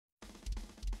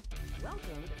Welcome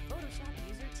to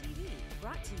PhotoshopUser TV,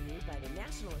 brought to you by the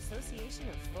National Association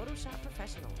of Photoshop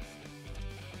Professionals.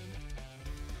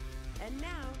 And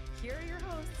now, here are your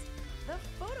hosts, the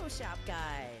Photoshop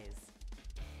guys.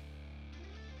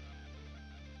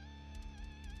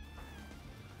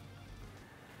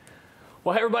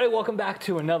 Well, hey everybody, welcome back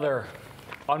to another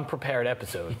unprepared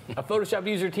episode of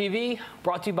PhotoshopUser TV,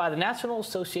 brought to you by the National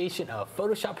Association of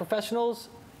Photoshop Professionals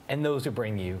and those who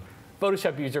bring you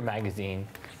PhotoshopUser magazine.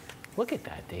 Look at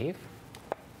that, Dave.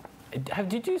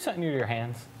 Did you do something to your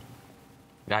hands?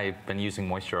 I've been using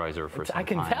moisturizer for some time. I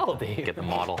can tell, Dave. Get the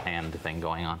model hand thing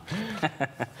going on.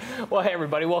 Well, hey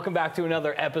everybody, welcome back to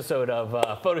another episode of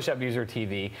PhotoshopUser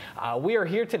TV. We are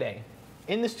here today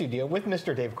in the studio with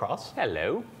Mr. Dave Cross.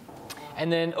 Hello.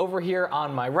 And then over here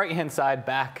on my right-hand side,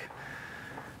 back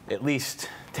at least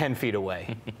 10 feet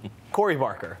away, Corey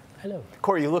Barker. Hello.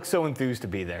 Corey, you look so enthused to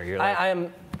be there. You're like, I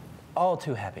am all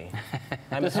too happy.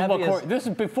 this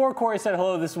is before Corey said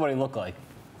hello. This is what he looked like.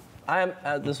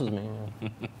 This was me.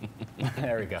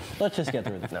 There we go. Let's just get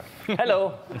through this. No.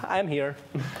 Hello. I'm here.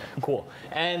 Cool.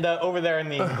 And over there in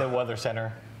the weather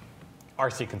center,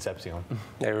 RC Concepcion.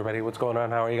 Hey everybody, what's going on?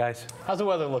 How are you guys? How's the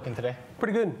weather looking today?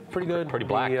 Pretty good, pretty good. Pretty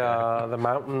black. The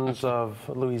mountains of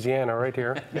Louisiana right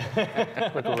here.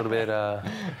 Look a little bit.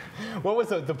 What was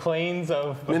the plains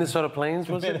of Minnesota Plains,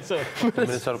 was Minnesota. it? The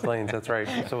Minnesota Plains, that's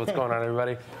right. So what's going on,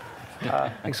 everybody?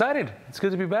 Excited. It's good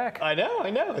to be back. I know.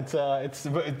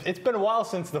 It's been a while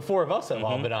since the four of us have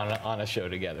all been on a show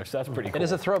together, so that's pretty cool. It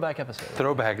is a throwback episode.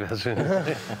 Throwback, doesn't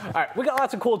it? All right, we got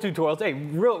lots of cool tutorials. Hey,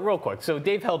 real quick. So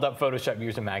Dave held up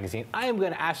PhotoshopUser magazine. I am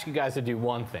going to ask you guys to do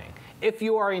one thing. If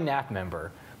you are a NAP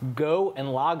member, go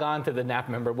and log on to the NAP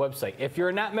member website. If you're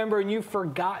a NAP member and you've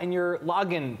forgotten your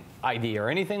login ID or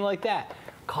anything like that,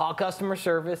 call customer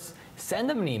service, send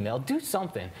them an email, do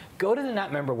something. Go to the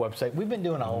NAP member website. We've been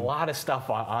doing a lot of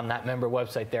stuff on that member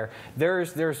website there.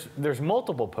 There's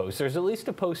multiple posts. There's at least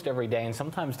a post every day, and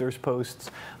sometimes there's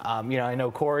posts. I know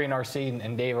Corey and RC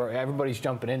and Dave, everybody's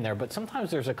jumping in there, but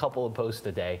sometimes there's a couple of posts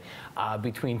a day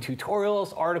between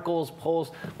tutorials, articles,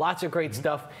 polls, lots of great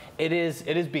stuff. It has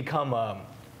become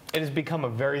a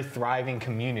very thriving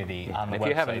community on the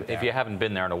website. If you haven't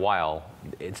been there in a while,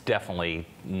 it's definitely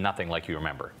nothing like you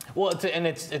remember. Well, it's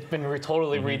been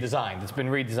totally redesigned. It's been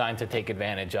redesigned to take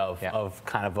advantage of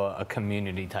kind of a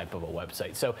community type of a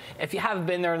website. So if you haven't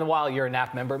been there in a while, you're a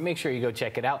NAP member, make sure you go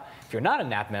check it out. If you're not a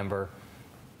NAP member,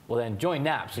 well then join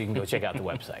NAP so you can go check out the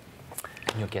website.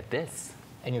 And you'll get this.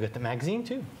 And you'll get the magazine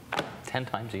too. 10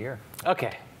 times a year.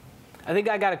 Okay. I think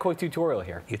I got a quick tutorial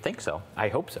here. You think so? I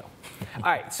hope so. All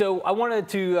right, so I wanted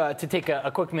to take a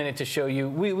quick minute to show you.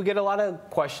 We get a lot of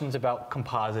questions about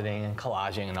compositing and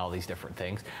collaging and all these different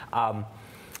things. A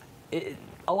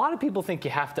lot of people think you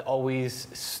have to always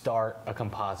start a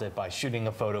composite by shooting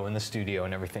a photo in the studio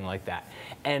and everything like that.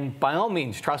 And by all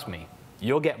means, trust me,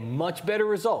 you'll get much better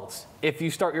results if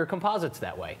you start your composites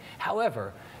that way.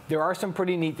 However, there are some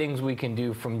pretty neat things we can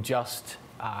do from just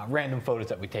random photos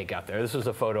that we take out there. This was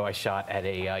a photo I shot at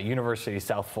a University of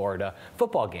South Florida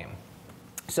football game.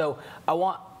 So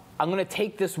I'm going to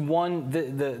take this one,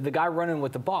 the guy running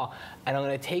with the ball, and I'm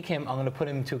going to take him, I'm going to put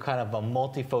him into kind of a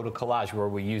multi-photo collage where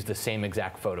we use the same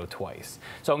exact photo twice.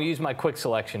 So I'm going to use my quick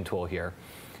selection tool here,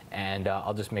 and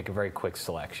I'll just make a very quick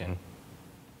selection,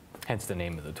 hence the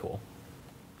name of the tool.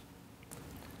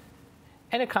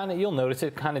 And it kind of, you'll notice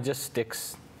it kind of just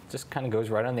sticks, just kind of goes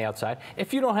right on the outside.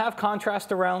 If you don't have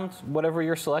contrast around whatever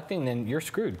you're selecting, then you're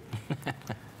screwed.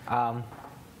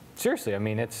 Seriously, I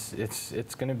mean, it's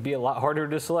going to be a lot harder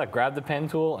to select. Grab the pen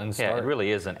tool and start. Yeah, it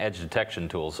really is an edge detection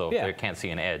tool, so if you can't see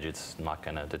an edge, it's not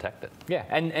going to detect it. Yeah,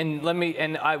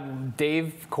 and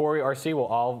Dave, Corey, RC will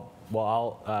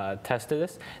all test to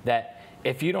this, that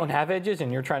if you don't have edges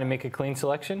and you're trying to make a clean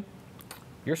selection,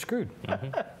 you're screwed.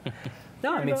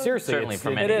 No, I mean, seriously, certainly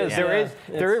for many. It is.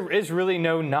 There is really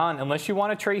no unless you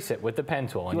want to trace it with the pen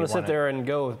tool. And you want to sit there and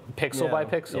go pixel by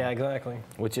pixel. Yeah, exactly.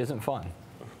 Which isn't fun.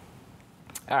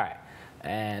 All right,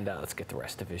 and let's get the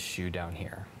rest of his shoe down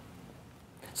here.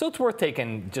 So it's worth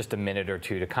taking just a minute or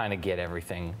two to kind of get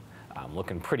everything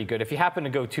looking pretty good. If you happen to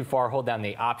go too far, hold down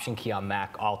the Option key on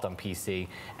Mac, Alt on PC,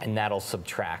 and that'll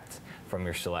subtract from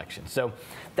your selection. So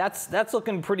that's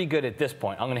looking pretty good at this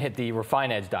point. I'm going to hit the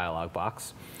Refine Edge dialog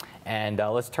box. And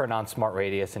let's turn on Smart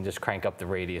Radius and just crank up the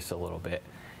radius a little bit.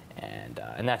 And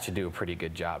that should do a pretty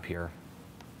good job here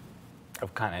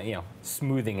of kind of,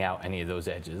 smoothing out any of those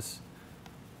edges.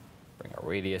 Bring our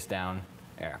radius down.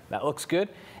 There, that looks good.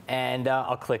 And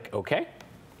I'll click OK.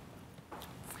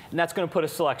 And that's going to put a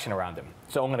selection around him.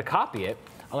 So I'm going to copy it.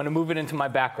 I'm going to move it into my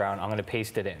background. I'm going to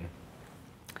paste it in.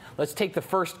 Let's take the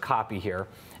first copy here,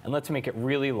 and let's make it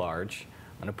really large.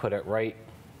 I'm going to put it right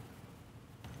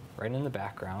in the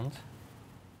background,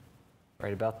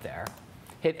 right about there.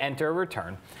 Hit Enter,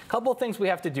 return. A couple of things we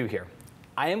have to do here.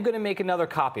 I am going to make another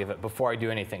copy of it before I do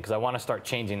anything, because I want to start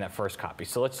changing that first copy.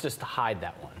 So let's just hide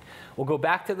that one. We'll go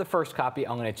back to the first copy.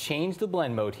 I'm going to change the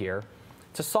blend mode here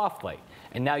to soft light.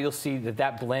 And now you'll see that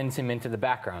that blends him into the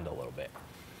background a little bit.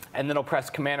 And then I'll press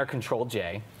Command or Control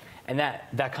J. And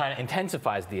that kind of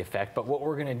intensifies the effect. But what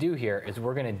we're going to do here is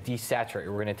we're going to desaturate.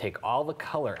 We're going to take all the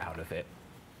color out of it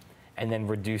and then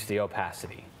reduce the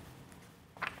opacity.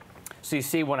 So you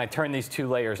see when I turn these two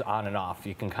layers on and off,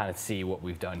 you can kind of see what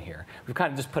we've done here. We've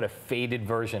kind of just put a faded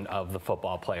version of the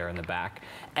football player in the back.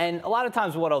 And a lot of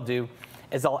times what I'll do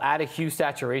is I'll add a hue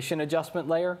saturation adjustment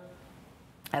layer.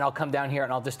 And I'll come down here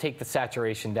and I'll just take the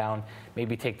saturation down,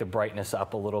 maybe take the brightness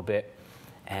up a little bit.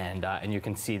 And you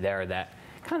can see there that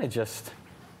kind of just,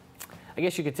 I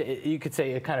guess you could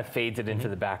say it kind of fades it into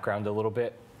the background a little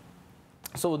bit.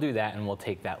 So we'll do that, and we'll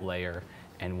take that layer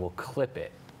and we'll clip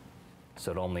it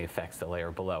so it only affects the layer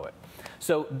below it.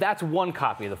 So that's one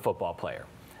copy of the football player.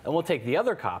 And we'll take the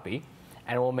other copy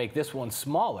and we'll make this one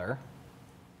smaller.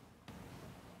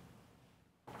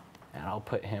 And I'll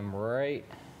put him right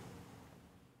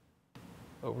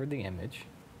over the image,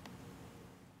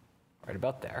 right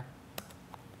about there.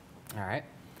 All right.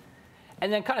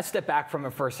 And then kind of step back from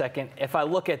it for a second. If I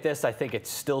look at this, I think it's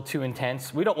still too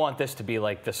intense. We don't want this to be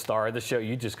like the star of the show.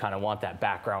 You just kind of want that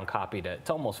background copy to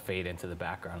almost fade into the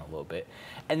background a little bit.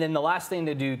 And then the last thing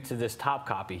to do to this top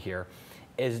copy here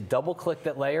is double click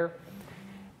that layer.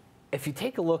 If you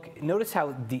take a look, notice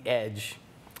how the edge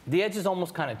is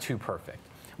almost kind of too perfect.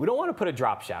 We don't want to put a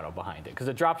drop shadow behind it, because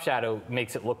a drop shadow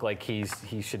makes it look like he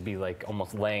should be like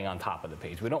almost laying on top of the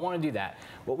page. We don't want to do that.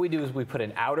 What we do is we put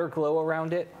an outer glow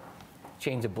around it,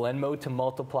 change the blend mode to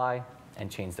multiply, and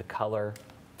change the color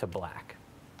to black.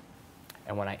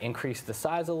 And when I increase the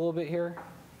size a little bit here,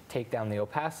 take down the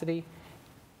opacity,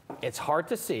 it's hard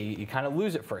to see. You kind of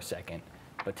lose it for a second.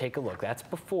 But take a look. That's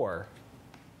before,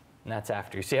 and that's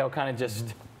after. You see how it kind of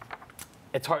just,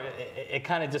 it's hard. It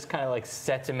kind of just like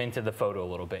sets him into the photo a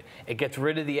little bit. It gets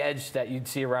rid of the edge that you'd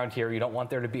see around here. You don't want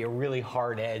there to be a really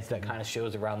hard edge that kind of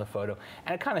shows around the photo.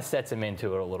 And it kind of sets him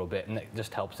into it a little bit, and it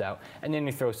just helps out. And then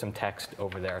you throw some text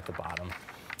over there at the bottom.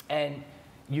 And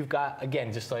you've got,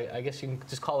 again, just like, I guess you can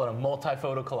just call it a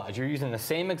multi-photo collage. You're using the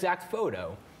same exact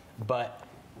photo, but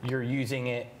you're using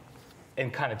it in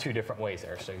kind of two different ways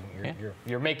there. So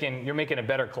you're making a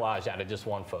better collage out of just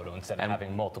one photo instead of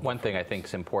having multiple. One thing I think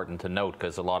is important to note,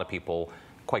 because a lot of people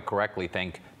quite correctly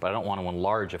think, but I don't want to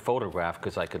enlarge a photograph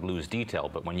because I could lose detail.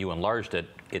 But when you enlarged it,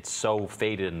 it's so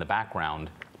faded in the background,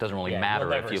 it doesn't really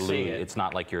matter if you lose. It's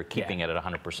not like you're keeping it at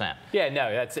 100%. Yeah,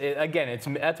 no,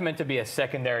 that's meant to be a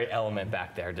secondary element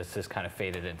back there, just kind of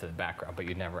faded into the background, but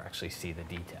you'd never actually see the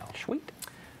detail. Sweet.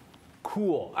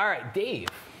 Cool. All right, Dave.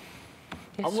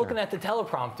 Yes, I'm looking at the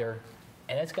teleprompter,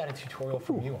 and it's got a tutorial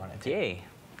from you on it, too. Yay.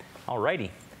 All righty.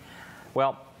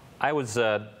 Well, I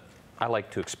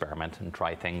like to experiment and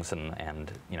try things,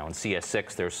 and you know, in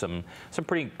CS6 there's some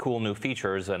pretty cool new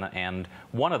features, and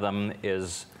one of them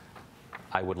is,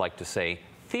 I would like to say,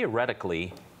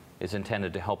 theoretically is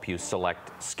intended to help you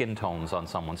select skin tones on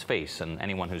someone's face. And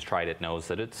anyone who's tried it knows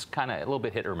that it's kind of a little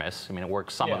bit hit or miss. I mean, it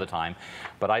works some of the time.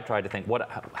 But I tried to think,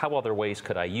 how other ways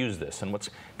could I use this? And what's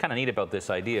kind of neat about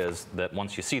this idea is that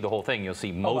once you see the whole thing, you'll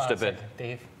see most of it.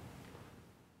 Dave.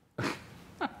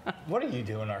 What are you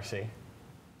doing, RC?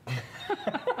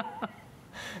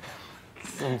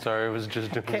 I'm sorry, I was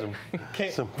just doing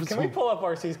Can we pull up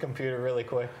RC's computer really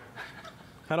quick?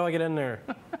 How do I get in there?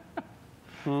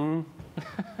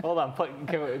 Hold on,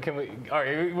 can we, all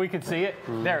right, we can see it?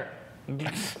 There.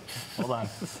 Hold on.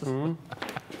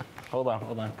 Hold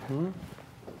on.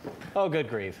 Oh, good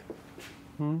grief.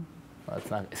 Well,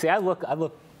 that's not, see, I look,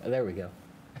 there we go.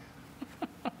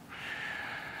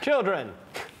 Children.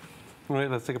 Wait,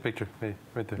 let's take a picture. Hey,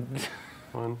 right there.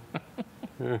 One.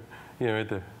 Yeah, right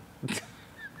there.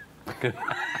 Good.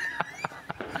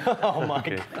 Oh my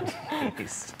God.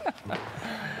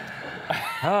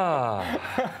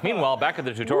 Meanwhile, back at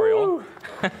the tutorial.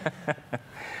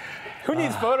 Who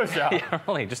needs Photoshop? Yeah,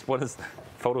 really, just what is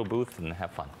photo booth and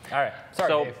have fun. All right, sorry,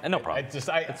 so, Dave. No problem.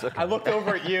 I looked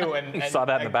over at you and you saw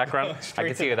that in the background? I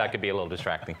can see that could be a little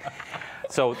distracting.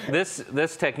 So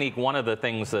this technique, one of the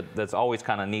things that's always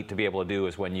kind of neat to be able to do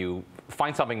is when you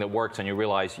find something that works and you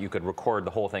realize you could record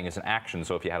the whole thing as an action.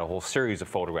 So if you had a whole series of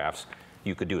photographs,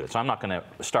 you could do it. So I'm not going to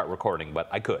start recording, but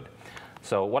I could.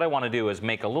 So what I want to do is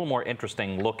make a little more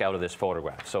interesting look out of this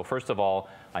photograph. So first of all,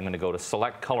 I'm going to go to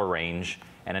Select Color Range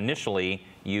and initially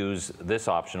use this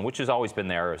option, which has always been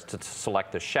there, is to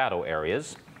select the shadow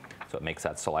areas. So it makes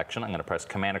that selection. I'm going to press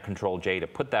Command or Control J to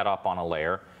put that up on a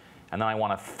layer. And then I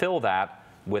want to fill that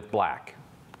with black.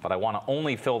 But I want to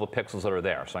only fill the pixels that are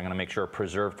there. So I'm going to make sure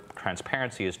Preserved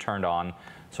Transparency is turned on.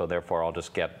 So therefore, I'll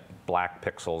just get black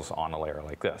pixels on a layer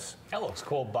like this. That looks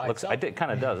cool by itself. It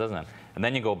kind of does, doesn't it? And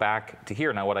then you go back to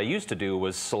here. Now, what I used to do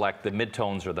was select the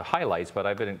midtones or the highlights, but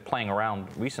I've been playing around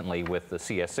recently with the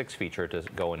CS6 feature to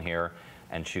go in here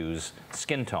and choose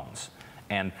skin tones.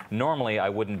 And normally, I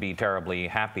wouldn't be terribly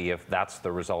happy if that's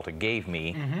the result it gave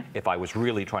me if I was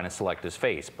really trying to select his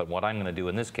face. But what I'm going to do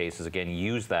in this case is, again,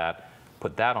 use that,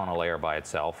 put that on a layer by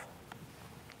itself,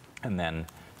 and then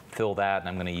fill that. And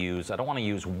I'm going to use, I don't want to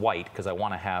use white because I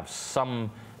want to have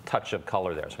some touch of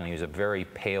color there. So I'm going to use a very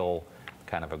pale,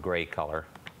 kind of a gray color.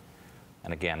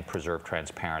 And again, Preserve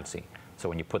Transparency. So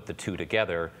when you put the two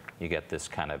together, you get this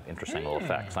kind of interesting little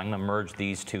effect. So I'm going to merge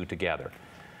these two together.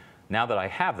 Now that I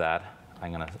have that,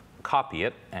 I'm going to copy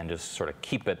it and just sort of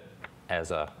keep it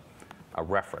as a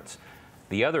reference.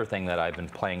 The other thing that I've been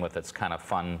playing with that's kind of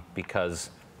fun, because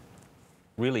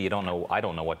really I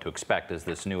don't know what to expect, is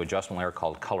this new adjustment layer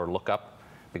called Color Lookup.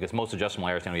 Because most adjustment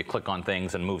layers, you click on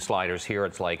things and move sliders. Here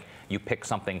it's like you pick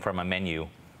something from a menu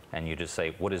and you just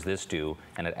say, what does this do?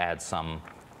 And it adds some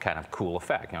kind of cool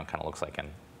effect. It kind of looks like an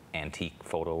antique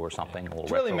photo or something. A little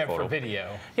It's really retro meant photo. for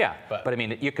video. Yeah, but I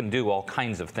mean, you can do all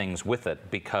kinds of things with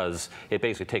it because it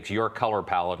basically takes your color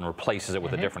palette and replaces it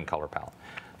with a different color palette.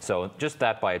 So just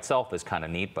that by itself is kind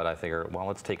of neat, but I figure, well,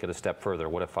 let's take it a step further.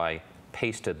 What if I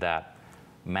pasted that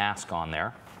mask on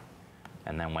there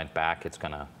and then went back? It's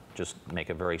going to just make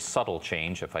a very subtle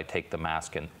change. If I take the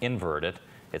mask and invert it,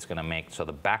 it's going to make so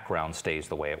the background stays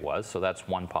the way it was. So that's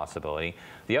one possibility.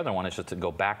 The other one is just to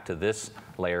go back to this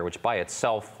layer, which by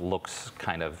itself looks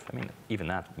kind of, I mean, even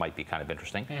that might be kind of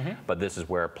interesting. But this is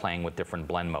where playing with different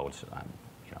blend modes,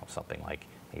 something like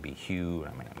maybe hue,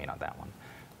 I mean, maybe not that one,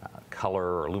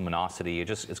 color or luminosity.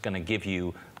 It's going to give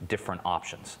you different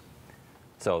options.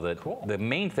 So the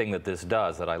main thing that this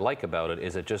does that I like about it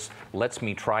is it just lets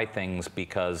me try things,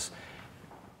 because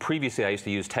previously I used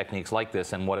to use techniques like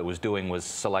this, and what it was doing was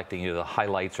selecting either the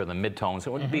highlights or the midtones. It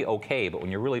would be okay, but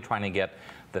when you're really trying to get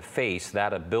the face,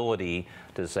 that ability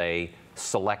to say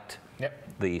select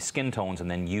the skin tones and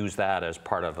then use that as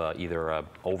part of either a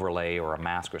overlay or a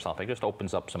mask or something just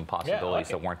opens up some possibilities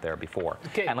that weren't there before.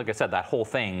 And like I said, that whole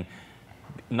thing,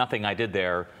 nothing I did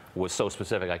there was so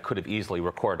specific. I could have easily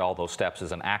recorded all those steps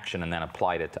as an action and then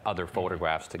applied it to other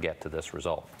photographs to get to this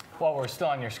result. Well, we're still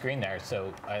on your screen there,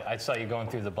 so I saw you going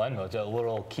through the blend modes. A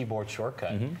little keyboard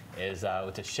shortcut is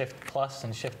with the Shift plus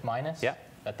and Shift minus. Yeah.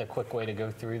 That's the quick way to go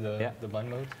through the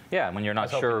blend modes. Yeah, when you're not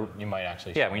sure, you might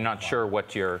actually. Yeah, when you're not sure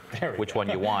which one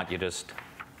you want, you just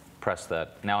press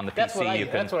that. Now on the PC,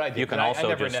 you can also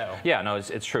never just know. Yeah, no,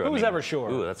 it's true. Who's ever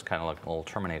sure? Ooh, that's kind of like a little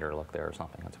Terminator look there or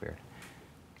something. That's weird.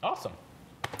 Awesome.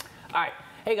 All right,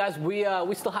 hey guys, we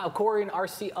still have Corey and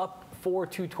RC up for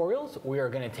tutorials. We are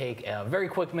going to take a very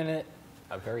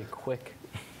quick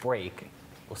break.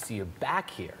 We'll see you back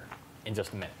here in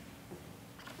just a minute.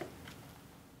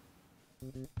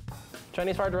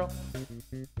 Chinese fire drill.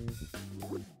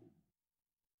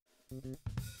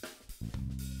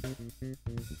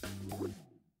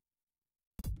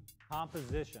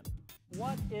 Composition.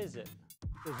 What is it?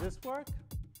 Does this work?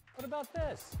 What about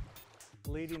this?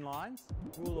 Leading lines,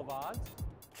 rule of odds,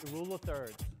 the rule of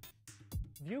thirds.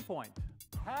 Viewpoint,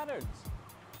 patterns,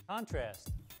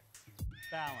 contrast,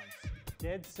 balance.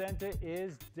 Dead center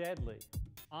is deadly.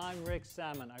 I'm Rick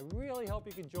Salmon. I really hope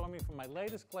you can join me for my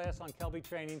latest class on Kelby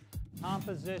training,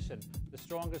 Composition, the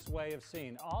strongest way of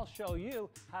seeing. I'll show you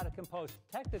how to compose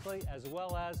technically as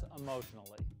well as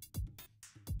emotionally.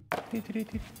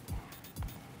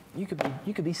 You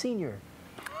could be senior.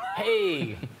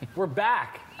 Hey, we're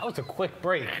back. That was a quick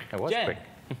break. It was Jen, quick.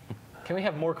 Can we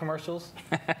have more commercials?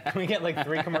 Can we get like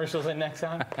 3 commercials in next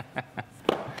time?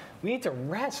 We need to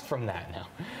rest from that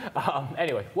now.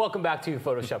 Anyway, welcome back to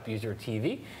PhotoshopUser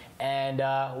TV.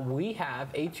 And we have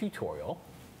a tutorial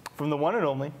from the one and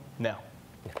only, no.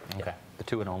 Okay. The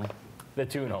two and only. The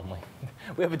two and only.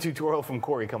 We have a tutorial from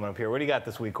Corey coming up here. What do you got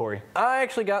this week, Corey? I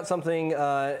actually got something,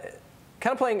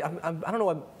 kind of playing, I don't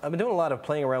know, I've been doing a lot of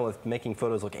playing around with making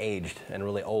photos look aged and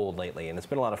really old lately, and it's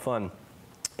been a lot of fun.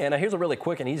 And here's a really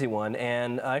quick and easy one.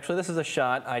 And actually, this is a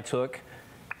shot I took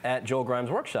at Joel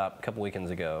Grimes' workshop a couple weekends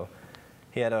ago.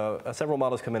 He had several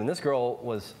models come in, and this girl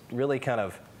was really kind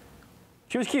of,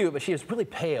 she was cute, but she was really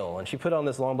pale, and she put on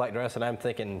this long black dress, and I'm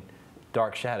thinking,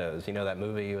 dark shadows. You know that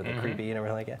movie with the creepy and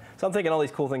everything like that? So I'm thinking all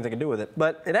these cool things I can do with it.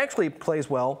 But it actually plays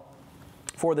well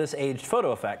for this aged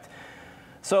photo effect.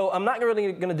 So I'm not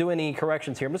really going to do any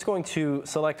corrections here. I'm just going to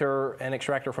select her and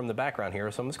extract her from the background here.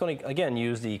 So I'm just going to, again,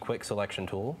 use the quick selection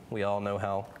tool. We all know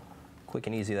how quick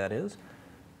and easy that is.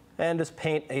 And just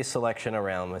paint a selection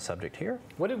around my subject here.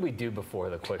 What did we do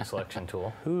before the quick selection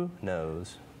tool? Who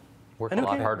knows? Work a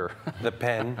lot harder. The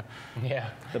pen. Yeah.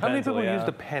 How many people use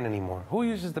the pen anymore? Who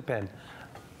uses the pen?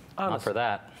 Not for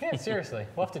that. Yeah, seriously.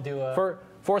 We'll have to do a...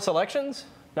 For selections?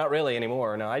 Not really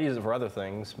anymore. No, I use it for other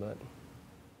things, but...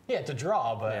 Yeah, to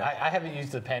draw, but Yeah. I haven't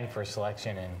used the pen for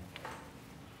selection in...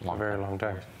 A very long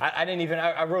time. I didn't even...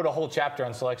 I wrote a whole chapter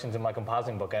on selections in my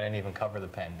compositing book. I didn't even cover the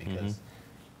pen because...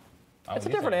 It's a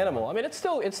different animal. I mean, it's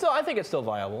still. I think it's still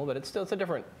viable, but it's a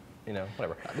different,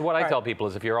 whatever. What I tell people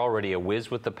is if you're already a whiz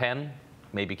with the pen,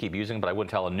 maybe keep using it, but I would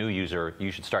tell a new user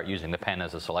you should start using the pen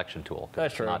as a selection tool.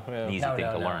 That's true. It's not an easy thing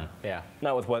to learn. Yeah.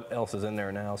 Not with what else is in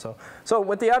there now. So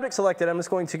with the object selected, I'm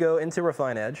just going to go into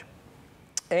Refine Edge,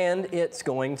 and it's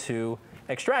going to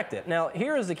extract it. Now,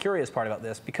 here is the curious part about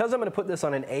this. Because I'm going to put this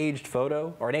on an aged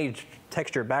photo, or an aged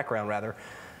textured background, rather,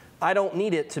 I don't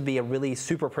need it to be a really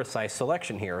super precise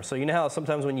selection here. So you know how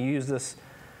sometimes when you use this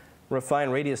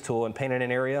Refine Radius tool and paint in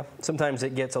an area, sometimes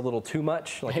it gets a little too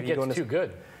much. Like It gets too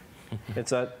good.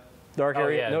 It's a dark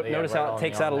area. Notice how it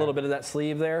takes out a little bit of that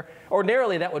sleeve there.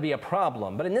 Ordinarily, that would be a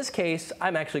problem. But in this case,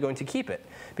 I'm actually going to keep it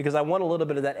because I want a little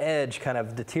bit of that edge kind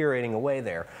of deteriorating away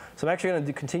there. So I'm actually going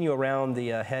to continue around the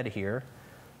head here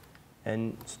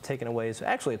and taking away. So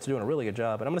actually, it's doing a really good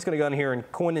job. And I'm just going to go in here and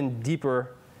go in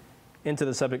deeper into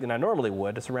the subject than I normally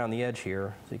would, just around the edge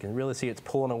here. So you can really see it's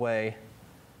pulling away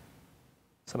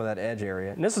some of that edge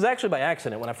area. And this was actually by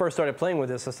accident. When I first started playing with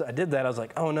this, I did that. I was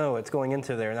like, oh no, it's going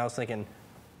into there. And I was thinking,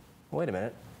 wait a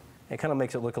minute. It kind of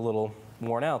makes it look a little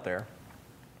worn out there,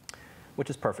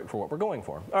 which is perfect for what we're going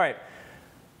for. All right,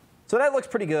 so that looks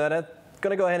pretty good. I'm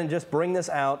going to go ahead and just bring this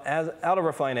out of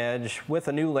Refine Edge with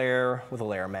a new layer with a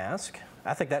layer mask.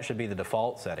 I think that should be the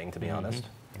default setting, to be honest.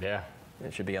 Yeah.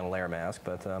 It should be on a layer mask,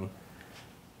 but I'm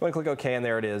going to click OK, and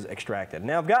there it is, extracted.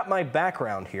 Now I've got my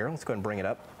background here. Let's go ahead and bring it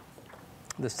up,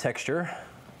 this texture.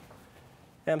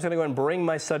 And I'm just going to go ahead and bring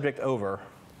my subject over.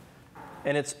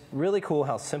 And it's really cool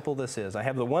how simple this is. I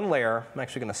have the one layer. I'm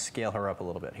actually going to scale her up a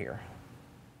little bit here.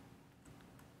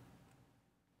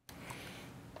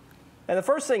 And the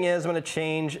first thing is I'm going to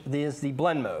change the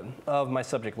blend mode of my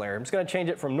subject layer. I'm just going to change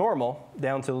it from normal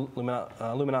down to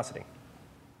luminosity.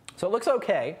 So it looks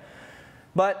OK,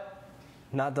 but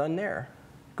not done there.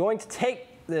 Going to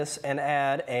take this and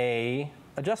add a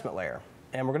adjustment layer.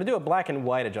 And we're going to do a black and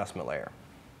white adjustment layer.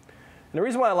 And the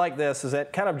reason why I like this is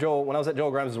that kind of when I was at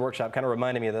Joel Grimes' workshop, kind of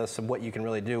reminded me of this, of what you can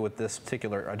really do with this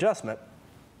particular adjustment,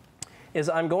 is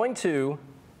I'm going to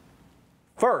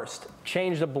first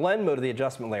change the blend mode of the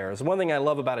adjustment layers. One thing I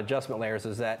love about adjustment layers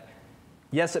is that,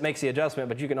 yes, it makes the adjustment,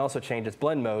 but you can also change its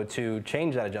blend mode to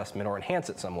change that adjustment or enhance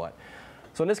it somewhat.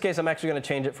 So in this case, I'm actually going to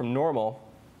change it from normal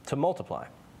to multiply.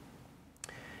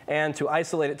 And to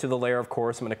isolate it to the layer, of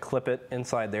course, I'm going to clip it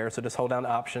inside there. So just hold down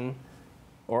Option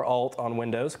or Alt on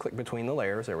Windows, click between the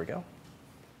layers. There we go.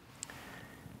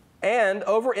 And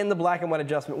over in the black and white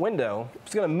adjustment window, I'm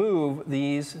just going to move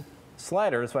these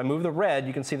sliders. If I move the red,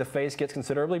 you can see the face gets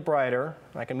considerably brighter.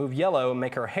 I can move yellow and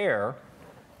make her hair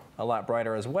a lot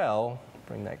brighter as well.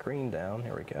 Bring that green down.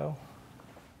 Here we go.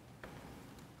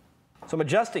 So I'm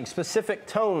adjusting specific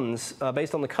tones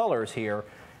based on the colors here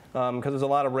because there's a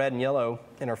lot of red and yellow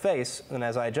in her face. And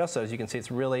as I adjust those, you can see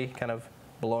it's really kind of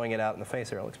blowing it out in the face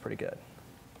there. It looks pretty good.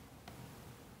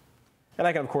 And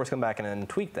I can, of course, come back and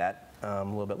tweak that a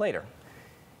little bit later.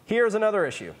 Here's another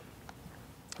issue.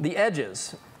 The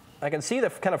edges. I can see the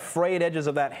kind of frayed edges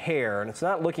of that hair, and it's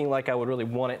not looking like I would really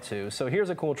want it to. So here's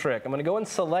a cool trick. I'm going to go and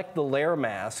select the layer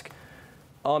mask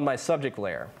on my subject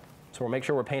layer. So we'll make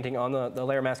sure we're painting on the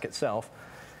layer mask itself.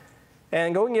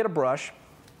 And go and get a brush.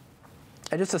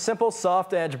 And just a simple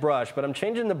soft edge brush, but I'm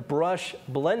changing the brush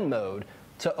blend mode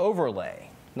to overlay.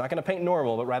 I'm not going to paint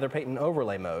normal, but rather paint in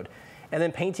overlay mode. And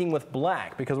then painting with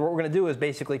black, because what we're going to do is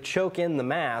basically choke in the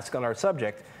mask on our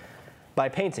subject by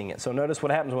painting it. So notice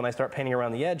what happens when I start painting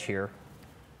around the edge here.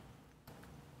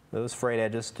 Those frayed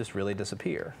edges just really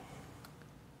disappear.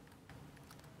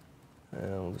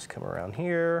 And we'll just come around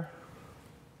here.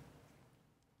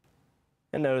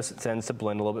 And notice it tends to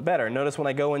blend a little bit better. Notice when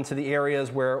I go into the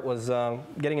areas where it was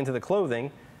getting into the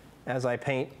clothing, as I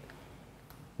paint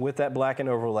with that black and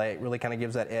overlay, it really kind of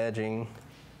gives that edging.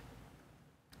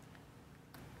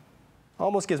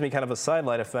 Almost gives me kind of a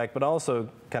sidelight effect, but also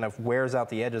kind of wears out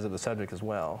the edges of the subject as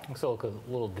well. Looks a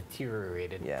little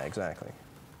deteriorated. Yeah, exactly.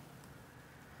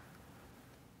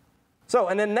 So,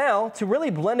 and then now, to really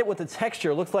blend it with the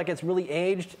texture, it looks like it's really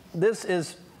aged. This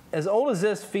is, as old as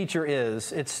this feature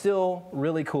is, it's still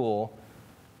really cool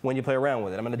when you play around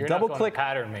with it. I'm going to double click. You're not going to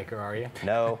Pattern Maker, are you?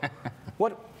 No.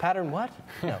 What? Pattern what?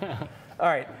 No. All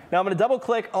right. Now I'm going to double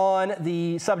click on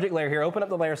the subject layer here, open up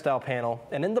the layer style panel,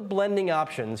 and in the blending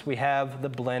options, we have the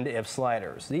blend if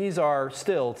sliders. These are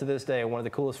still, to this day, one of the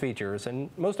coolest features and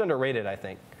most underrated, I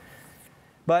think.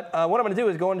 But what I'm going to do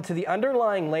is go into the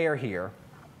underlying layer here.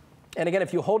 And again,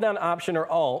 if you hold down Option or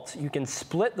Alt, you can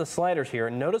split the sliders here.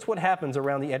 And notice what happens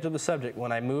around the edge of the subject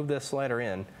when I move this slider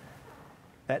in.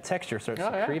 That texture starts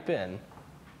to creep in.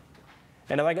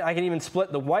 And if I can even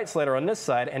split the white slider on this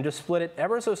side and just split it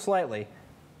ever so slightly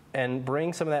and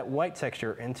bring some of that white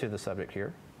texture into the subject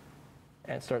here.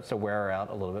 And it starts to wear out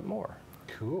a little bit more.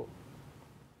 Cool.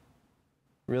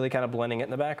 Really kind of blending it in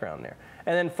the background there.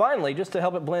 And then finally, just to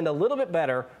help it blend a little bit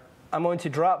better, I'm going to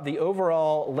drop the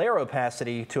overall layer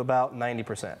opacity to about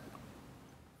 90%.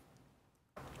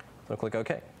 So click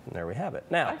OK, and there we have it.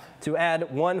 Now, to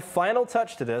add one final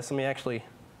touch to this, let me actually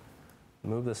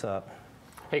move this up.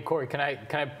 Hey, Corey, can I,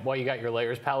 while you got your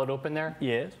layers palette open there?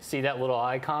 Yes. See that little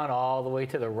icon all the way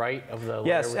to the right of the layer?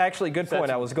 Yes, actually, good point.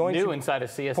 I was going to inside of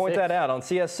CS6. Point that out on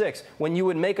CS6. When you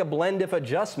would make a blend if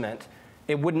adjustment,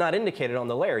 it would not indicate it on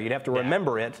the layer. You'd have to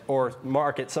remember it or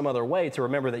mark it some other way to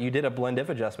remember that you did a blend if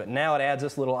adjustment. Now it adds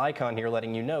this little icon here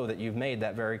letting you know that you've made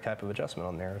that very type of adjustment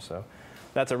on there. So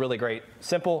that's a really great,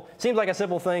 simple, seems like a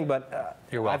simple thing, but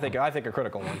I think a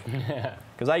critical one.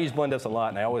 Because I use blend ifs a lot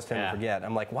and I always tend to forget.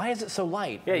 I'm like, why is it so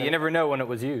light? Yeah, you never know when it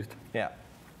was used. Yeah.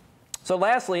 So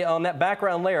lastly, on that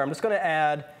background layer, I'm just going to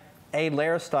add a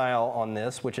layer style on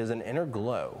this, which is an inner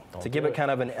glow, to give it kind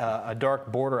of a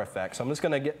dark border effect. So I'm just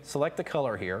going to select the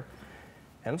color here,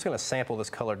 and I'm just going to sample this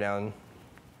color down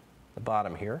the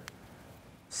bottom here.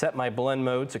 Set my blend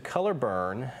mode to color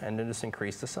burn, and then just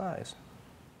increase the size.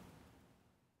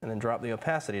 And then drop the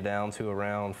opacity down to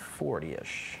around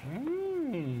 40-ish.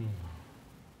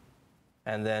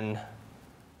 And then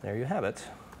there you have it,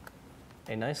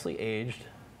 a nicely aged,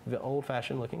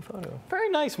 old-fashioned looking photo. Very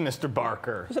nice, Mr.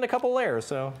 Barker. Just in a couple layers,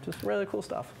 so just really cool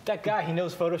stuff. That guy, he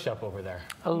knows Photoshop over there.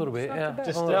 A little bit, yeah.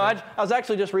 I was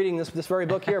actually just reading this very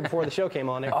book here before the show came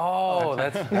on there. Oh,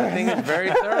 that thing is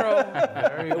very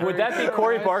thorough. Would that be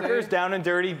Corey Barker's Down and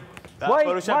Dirty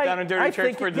Photoshop Down and Dirty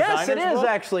Tricks for Designers? Yes, it is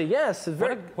actually. Yes, it's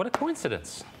very. What a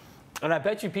coincidence. And I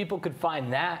bet you people could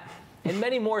find that and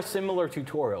many more similar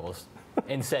tutorials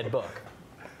in said book.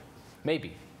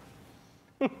 Maybe.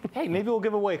 Hey, maybe we'll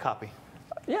give away a copy.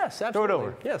 Yes, absolutely. Throw it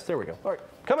over. Yes, there we go. All right,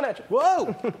 coming at you.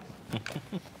 Whoa!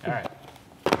 All right.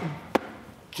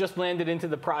 Just landed into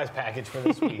the prize package for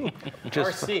this week.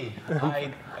 RC.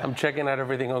 I'm checking out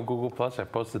everything on Google+. I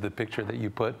posted the picture that you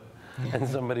put, and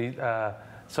somebody,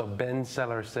 so Ben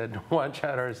Seller said, watch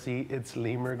out RC, it's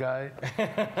Lemur Guy.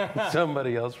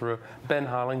 Somebody else wrote, Ben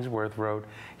Hollingsworth wrote,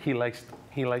 he likes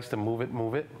to move it.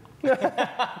 It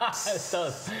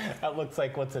does. That looks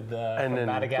like what's it? And then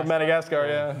Madagascar. From Madagascar,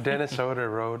 yeah. Dennis Oder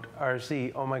wrote,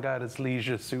 RC, oh my God, it's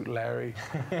Leisure Suit Larry.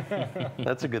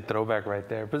 That's a good throwback right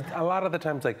there. But a lot of the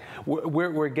times, like,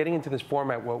 we're getting into this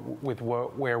format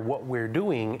where what we're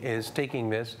doing is taking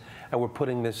this and we're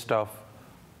putting this stuff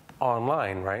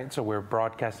online, right? So we're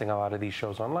broadcasting a lot of these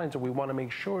shows online. So we want to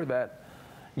make sure that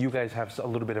you guys have a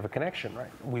little bit of a connection,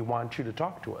 right? We want you to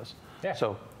talk to us. Yeah.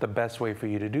 So the best way for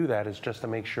you to do that is just to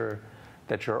make sure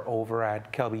that you're over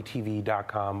at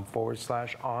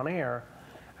kelbytv.com/on-air,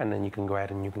 and then you can go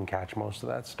ahead and you can catch most of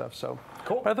that stuff. So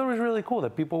cool. I thought it was really cool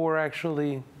that people were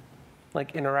actually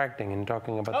like interacting and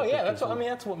talking about. Oh yeah, that's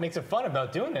what makes it fun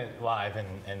about doing it live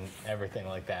and everything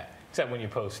like that. Except when you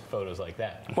post photos like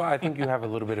that. Well, I think you have a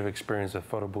little bit of experience with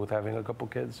photo booth, having a couple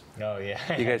kids. Oh yeah.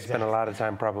 You guys spend a lot of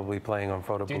time probably playing on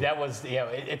photo booth. Dude, that was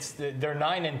they're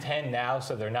 9 and 10 now,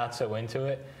 so they're not so into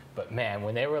it. But man,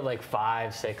 when they were like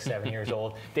 5, 6, 7 years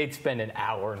old, they'd spend an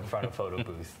hour in front of photo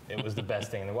booth. It was the best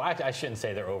thing in the world. I shouldn't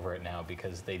say they're over it now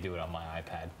because they do it on my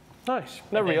iPad. Nice.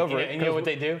 Never be over it. And you know what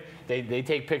they do? They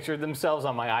take pictures of themselves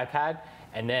on my iPad,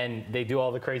 and then they do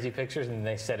all the crazy pictures, and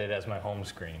they set it as my home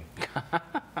screen.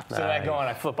 So then I go and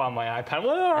I flip on my iPad.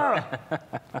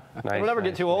 Nice, we'll never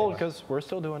get too old because we're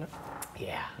still doing it.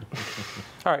 Yeah.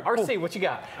 All right. RC, cool. what you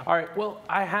got? All right. Well,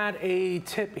 I had a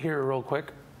tip here real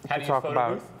quick How to to talk use Photo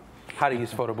about Booth? how to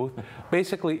use Photo Booth.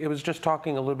 Basically, it was just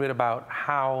talking a little bit about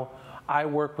how I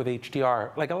work with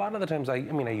HDR. Like a lot of the times, I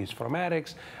use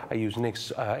Photomatics, I use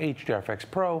NYX HDRFX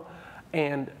Pro,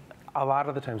 and a lot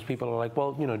of the times people are like,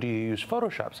 well, do you use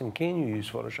Photoshops, and can you use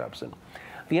Photoshops? And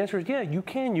the answer is, yeah, you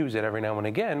can use it every now and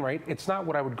again, right? It's not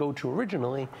what I would go to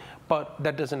originally, but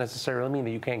that doesn't necessarily mean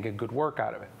that you can't get good work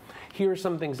out of it. Here are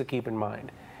some things to keep in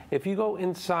mind. if you go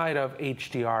inside of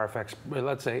HDR effects,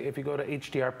 let's say if you go to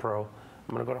HDR Pro,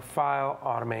 I'm going to go to File,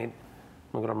 Automate,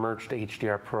 I'm going to merge to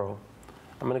HDR Pro.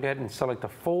 I'm going to go ahead and select the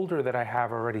folder that I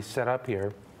have already set up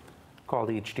here called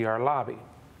HDR Lobby.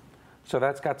 So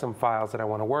that's got some files that I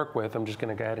want to work with. I'm just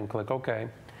going to go ahead and click OK.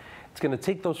 It's going to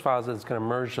take those files and it's going to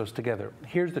merge those together.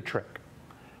 Here's the trick.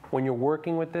 When you're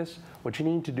working with this, what you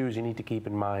need to do is you need to keep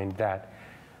in mind that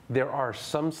there are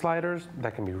some sliders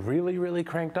that can be really, really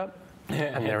cranked up,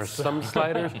 and there are some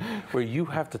sliders where you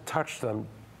have to touch them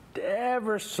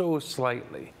ever so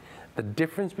slightly. The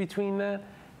difference between that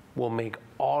will make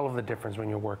all of the difference when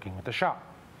you're working with the shop.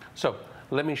 So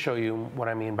let me show you what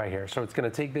I mean by here. So it's going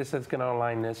to take this, it's going to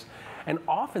align this, and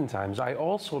oftentimes I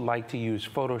also like to use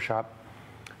Photoshop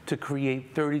to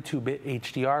create 32-bit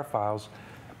HDR files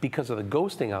because of the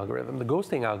ghosting algorithm. The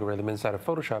ghosting algorithm inside of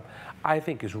Photoshop, I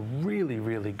think, is really,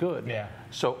 really good. Yeah.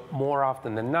 So more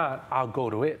often than not, I'll go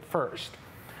to it first.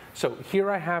 So here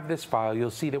I have this file.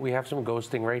 You'll see that we have some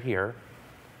ghosting right here.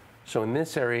 So in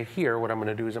this area here, what I'm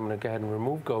going to do is I'm going to go ahead and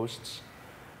remove ghosts.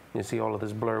 You see all of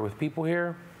this blur with people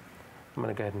here. I'm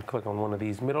going to go ahead and click on one of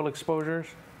these middle exposures.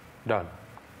 Done.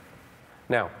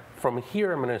 Now, from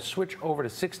here, I'm going to switch over to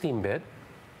 16-bit.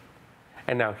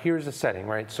 And now here's the setting,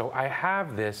 right? So I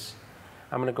have this.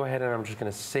 I'm going to go ahead and I'm just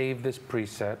going to save this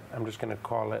preset. I'm just going to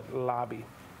call it Lobby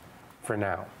for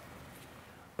now.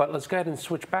 But let's go ahead and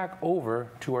switch back over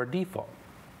to our default.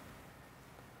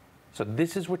 So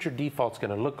this is what your default's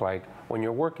going to look like when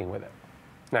you're working with it.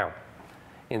 Now,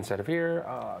 inside of here,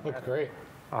 looks great.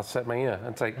 I'll set my,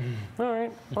 it's like, all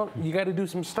right, well, you got to do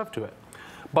some stuff to it.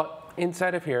 But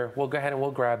inside of here, we'll go ahead and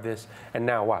we'll grab this. And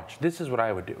now watch, this is what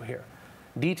I would do here.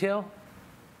 Detail,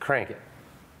 crank it,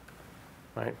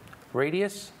 right?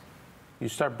 Radius, you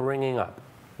start bringing up,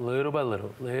 little by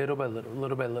little, little by little,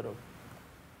 little by little,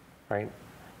 right?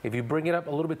 If you bring it up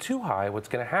a little bit too high, what's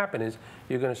going to happen is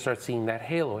you're going to start seeing that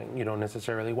haloing. You don't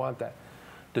necessarily want that.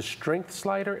 The strength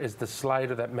slider is the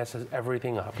slider that messes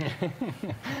everything up.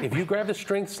 If you grab the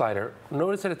strength slider,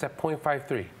 notice that it's at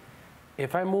 0.53.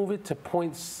 If I move it to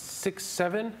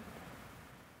 0.67,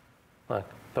 look,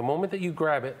 the moment that you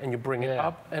grab it and you bring it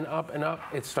up and up and up,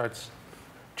 it starts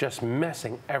just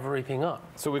messing everything up.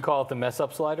 So we call it the mess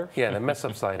up slider? Yeah, the mess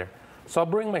up slider. So I'll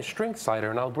bring my strength slider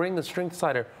and I'll bring the strength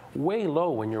slider way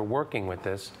low when you're working with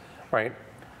this, right?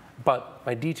 But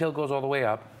my detail goes all the way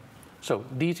up. So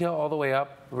detail all the way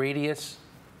up, radius,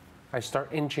 I start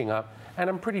inching up, and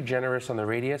I'm pretty generous on the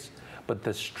radius, but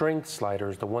the strength slider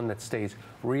is the one that stays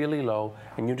really low,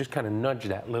 and you just kind of nudge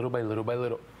that little by little by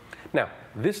little. Now,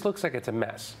 this looks like it's a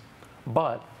mess,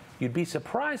 but you'd be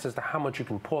surprised as to how much you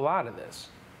can pull out of this.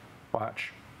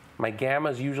 Watch. My gamma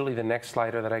is usually the next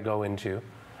slider that I go into.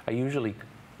 I usually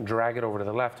drag it over to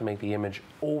the left to make the image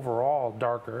overall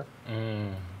darker.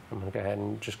 I'm going to go ahead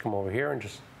and just come over here and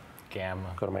just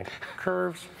gamma. Go to my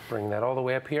curves, bring that all the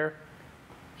way up here.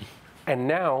 And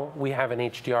now we have an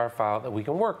HDR file that we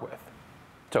can work with.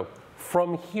 So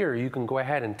from here, you can go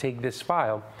ahead and take this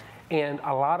file. And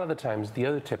a lot of the times, the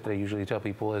other tip that I usually tell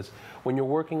people is when you're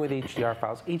working with HDR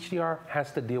files, HDR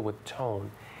has to deal with tone.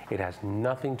 It has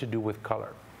nothing to do with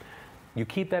color. You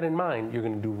keep that in mind, you're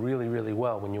going to do really, really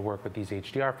well when you work with these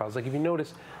HDR files. Like if you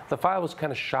notice, the file was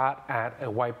kind of shot at a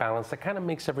white balance that kind of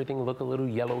makes everything look a little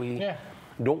yellowy. Yeah.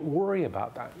 Don't worry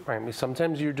about that, right? I mean,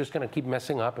 sometimes you're just going to keep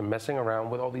messing up and messing around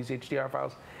with all these HDR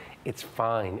files. It's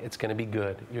fine. It's going to be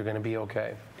good. You're going to be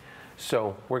okay.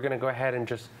 So we're going to go ahead and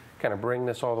just kind of bring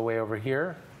this all the way over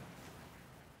here.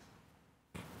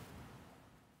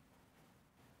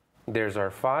 There's our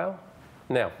file.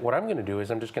 Now, what I'm going to do is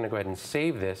I'm just going to go ahead and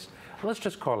save this. Let's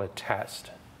just call it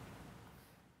test.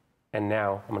 And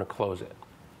now I'm going to close it.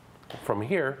 From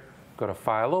here, go to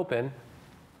File, Open.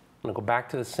 I'm going to go back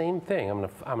to the same thing. I'm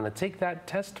going to take that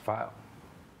test file.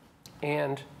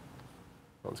 And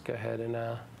let's go ahead and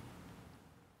I'm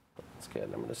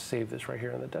going to save this right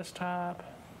here on the desktop.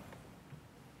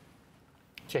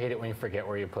 You hate it when you forget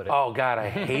where you put it. Oh, God, I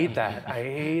hate that. I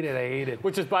hate it. I hate it.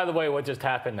 Which is, by the way, what just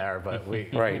happened there, but we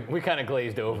kind of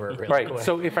glazed over it really Right. quick.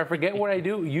 So if I forget what I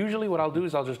do, usually what I'll do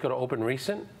is I'll just go to Open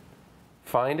Recent,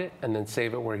 find it, and then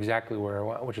save it exactly where I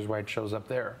want, which is why it shows up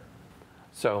there.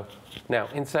 So now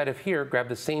inside of here, grab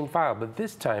the same file, but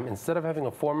this time, instead of having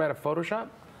a format of Photoshop,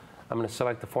 I'm going to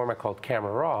select the format called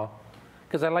Camera Raw,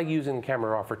 because I like using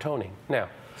Camera Raw for toning. Now,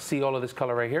 see all of this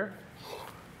color right here?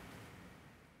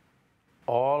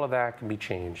 All of that can be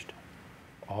changed.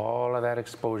 All of that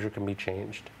exposure can be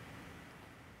changed.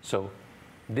 So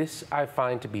this I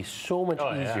find to be so much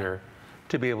easier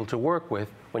to be able to work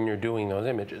with when you're doing those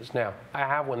images. Now, I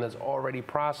have one that's already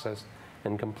processed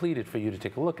and completed for you to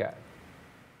take a look at.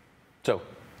 So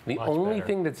The Much only better.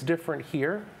 thing that's different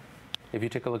here, if you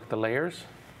take a look at the layers,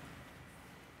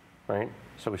 right?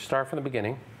 So we start from the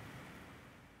beginning.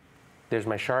 There's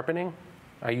my sharpening.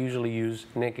 I usually use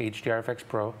Nik HDRFX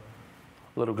Pro.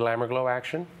 A little glamour glow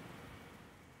action.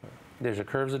 There's a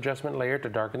curves adjustment layer to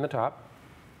darken the top.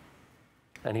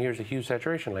 And here's a hue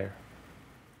saturation layer.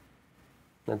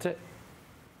 That's it.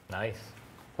 Nice.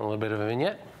 A little bit of a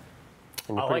vignette,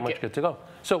 and you're I pretty like much it. good to go.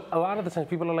 So a lot of the times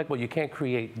people are like, well, you can't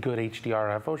create good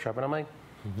HDR on Photoshop. And I'm like,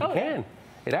 you can.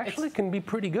 It actually can be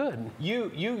pretty good.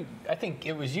 I think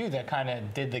it was you that kind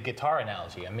of did the guitar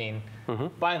analogy. I mean,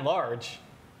 by and large,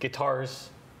 guitars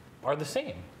are the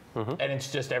same. And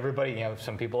it's just everybody, you know,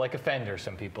 some people like a Fender,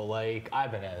 some people like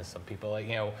Ibanez, some people like,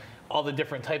 you know, all the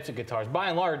different types of guitars. By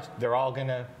and large, they're all going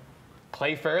to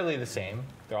play fairly the same.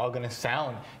 They're all going to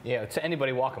sound, you know, to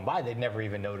anybody walking by, they'd never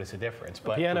even notice a difference.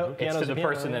 But it's to the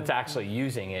person that's actually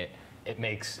using it, it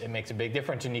makes a big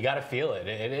difference, and you got to feel it.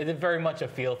 It is very much a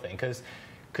feel thing, because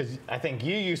I think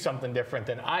you use something different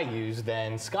than I use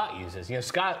than Scott uses. You know,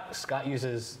 Scott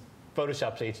uses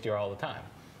Photoshop's HDR all the time.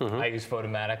 I use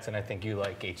Photomatics, and I think you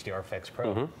like HDRFX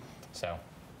Pro. So,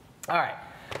 all right,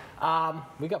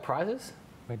 we got prizes.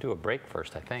 We do a break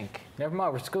first, I think. Never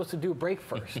mind, we're supposed to do a break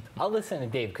first. I'll listen to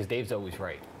Dave, because Dave's always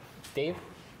right. Dave,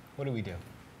 what do we do?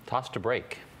 Toss to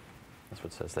break. That's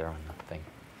what it says there on the thing.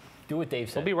 Do what Dave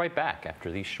said. We'll be right back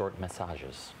after these short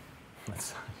messages.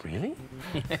 Really?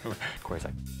 Of course.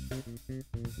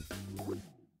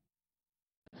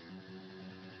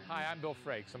 Hi, I'm Bill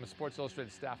Frakes. I'm a Sports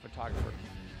Illustrated staff photographer.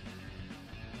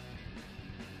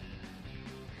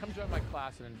 Come join my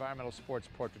class in environmental sports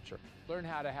portraiture. Learn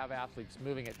how to have athletes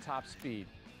moving at top speed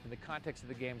in the context of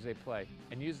the games they play,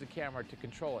 and use the camera to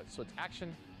control it so it's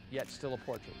action, yet still a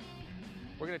portrait.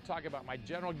 We're going to talk about my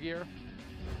general gear.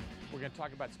 We're going to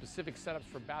talk about specific setups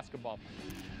for basketball,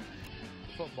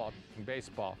 football, and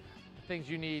baseball. The things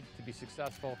you need to be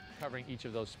successful covering each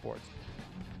of those sports.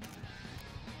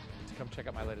 So come check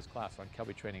out my latest class on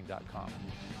kelbytraining.com.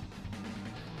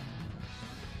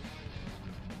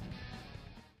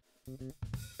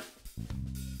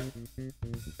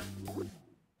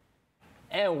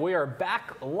 And we are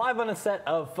back live on a set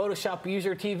of Photoshop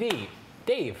User TV.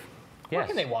 Dave, where Yes.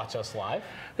 can they watch us live?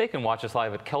 They can watch us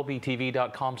live at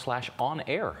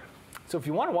kelbytv.com/onair. So if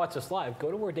you want to watch us live, go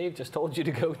to where Dave just told you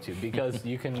to go to, because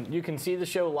you can see the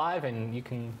show live, and you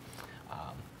can,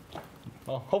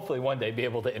 well, hopefully one day be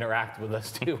able to interact with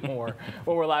us too more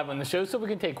when we're live on the show, so we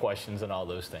can take questions and all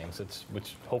those things.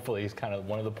 Which hopefully is kind of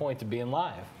one of the points of being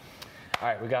live. All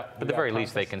right, we got. At the very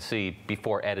least, they can see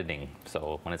before editing.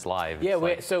 So when it's live. Yeah,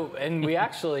 it's we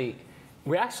actually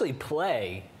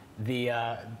play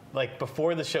the like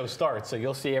before the show starts, so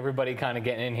you'll see everybody kind of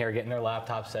getting in here, getting their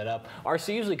laptop set up.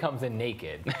 RC usually comes in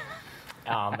naked,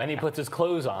 and he puts his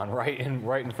clothes on right in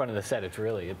front of the set. It's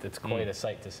quite a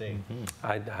sight to see.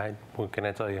 What can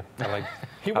I tell you?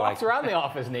 He walks around the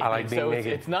office naked, like being so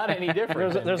naked. It's not any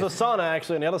different. There's a sauna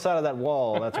actually on the other side of that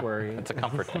wall. That's where it's a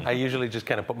comfort thing. I usually just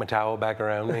kind of put my towel back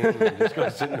around me and just go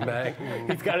sit in the back.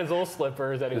 He's got his old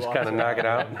slippers that he Just walks kind of knock it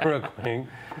out real quick.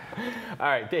 All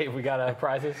right, Dave, we got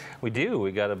prizes? We do.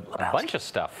 We got a bunch of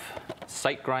stuff.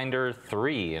 SiteGrinder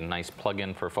 3, a nice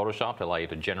plugin for Photoshop to allow you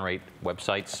to generate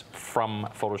websites from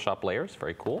Photoshop layers.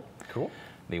 Very cool. Cool.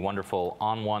 The wonderful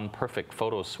On1 Perfect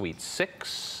Photo Suite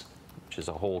 6, which is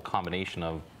a whole combination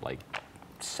of like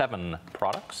 7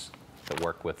 products that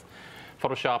work with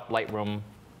Photoshop, Lightroom,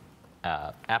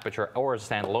 Aperture, or as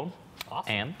a standalone.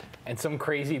 Awesome. And some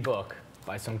crazy book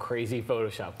by some crazy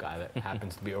Photoshop guy that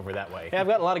happens to be over that way. Yeah, I've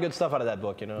gotten a lot of good stuff out of that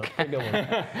book, you know. Pretty good one.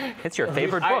 It's your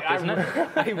favorite book, isn't it?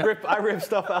 I rip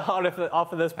stuff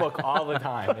off of this book all the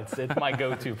time. It's my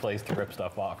go-to place to rip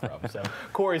stuff off from. So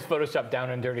Corey's Photoshop Down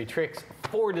and Dirty Tricks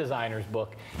for Designers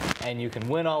book, and you can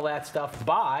win all that stuff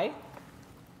by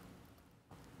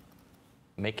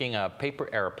making a paper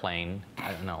airplane,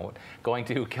 I don't know, going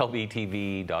to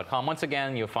kelbytv.com. Once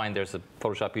again, you'll find there's a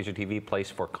Photoshop User TV place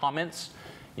for comments.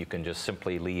 You can just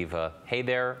simply leave a hey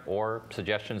there, or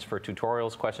suggestions for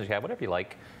tutorials, questions you have, whatever you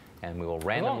like, and we will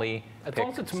randomly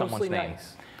pick someone's name.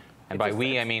 Nice. And by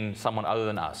we, I mean someone other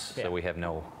than us, so we have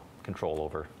no control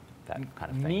over that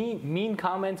kind of thing. Mean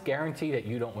comments guarantee that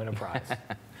you don't win a prize.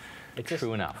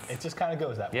 True enough. It just kind of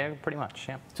goes that way. Yeah, pretty much,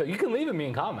 yeah. So you can leave a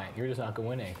mean comment. You're just not going to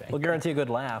win anything. We'll guarantee a good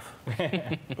laugh. All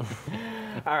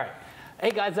right.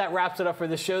 Hey, guys, that wraps it up for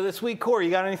the show this week. Corey,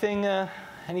 you got anything,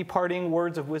 any parting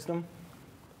words of wisdom?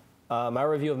 My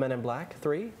review of Men in Black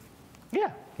 3?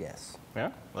 Yeah. Yes.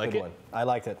 Yeah? Like Good it? one. I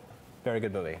liked it. Very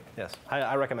good movie. Yes.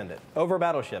 I recommend it. Over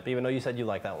Battleship, even though you said you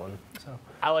liked that one. So.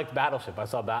 I liked Battleship.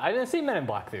 I didn't see Men in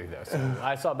Black 3, though. So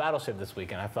I saw Battleship this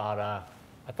week, and I thought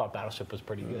I thought Battleship was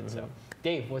pretty good. So,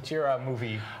 Dave, what's your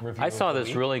movie review? I saw of the this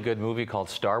week? really good movie called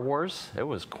Star Wars. It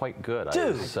was quite good.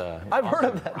 Dude, I've heard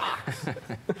of that.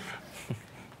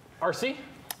 RC?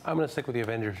 I'm going to stick with the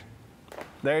Avengers.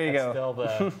 There you go. Still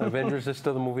the Avengers is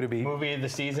still the movie to beat. movie of the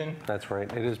season. That's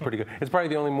right. It is pretty good. It's probably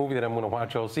the only movie that I'm going to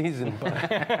watch all season.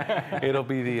 But it'll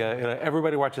be the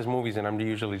everybody watches movies, and I'm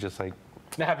usually just like,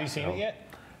 Now, have you seen it yet?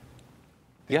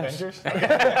 yes, Avengers?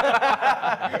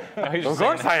 of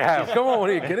course I have. Come on,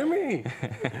 are you kidding me?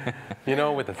 You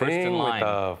know, with the First in thing, with line.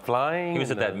 the flying. He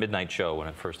was at and that midnight show when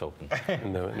it first opened.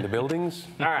 in the buildings.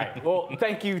 All right. Well,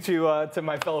 thank you to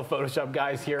my fellow Photoshop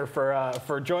guys here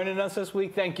for joining us this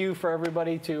week. Thank you for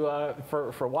everybody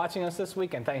for watching us this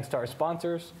week, and thanks to our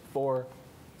sponsors for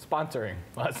sponsoring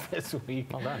us this week.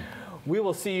 Well done. We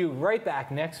will see you right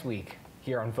back next week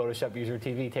here on Photoshop User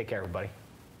TV. Take care, everybody.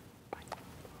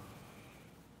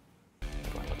 Do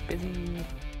I look busy?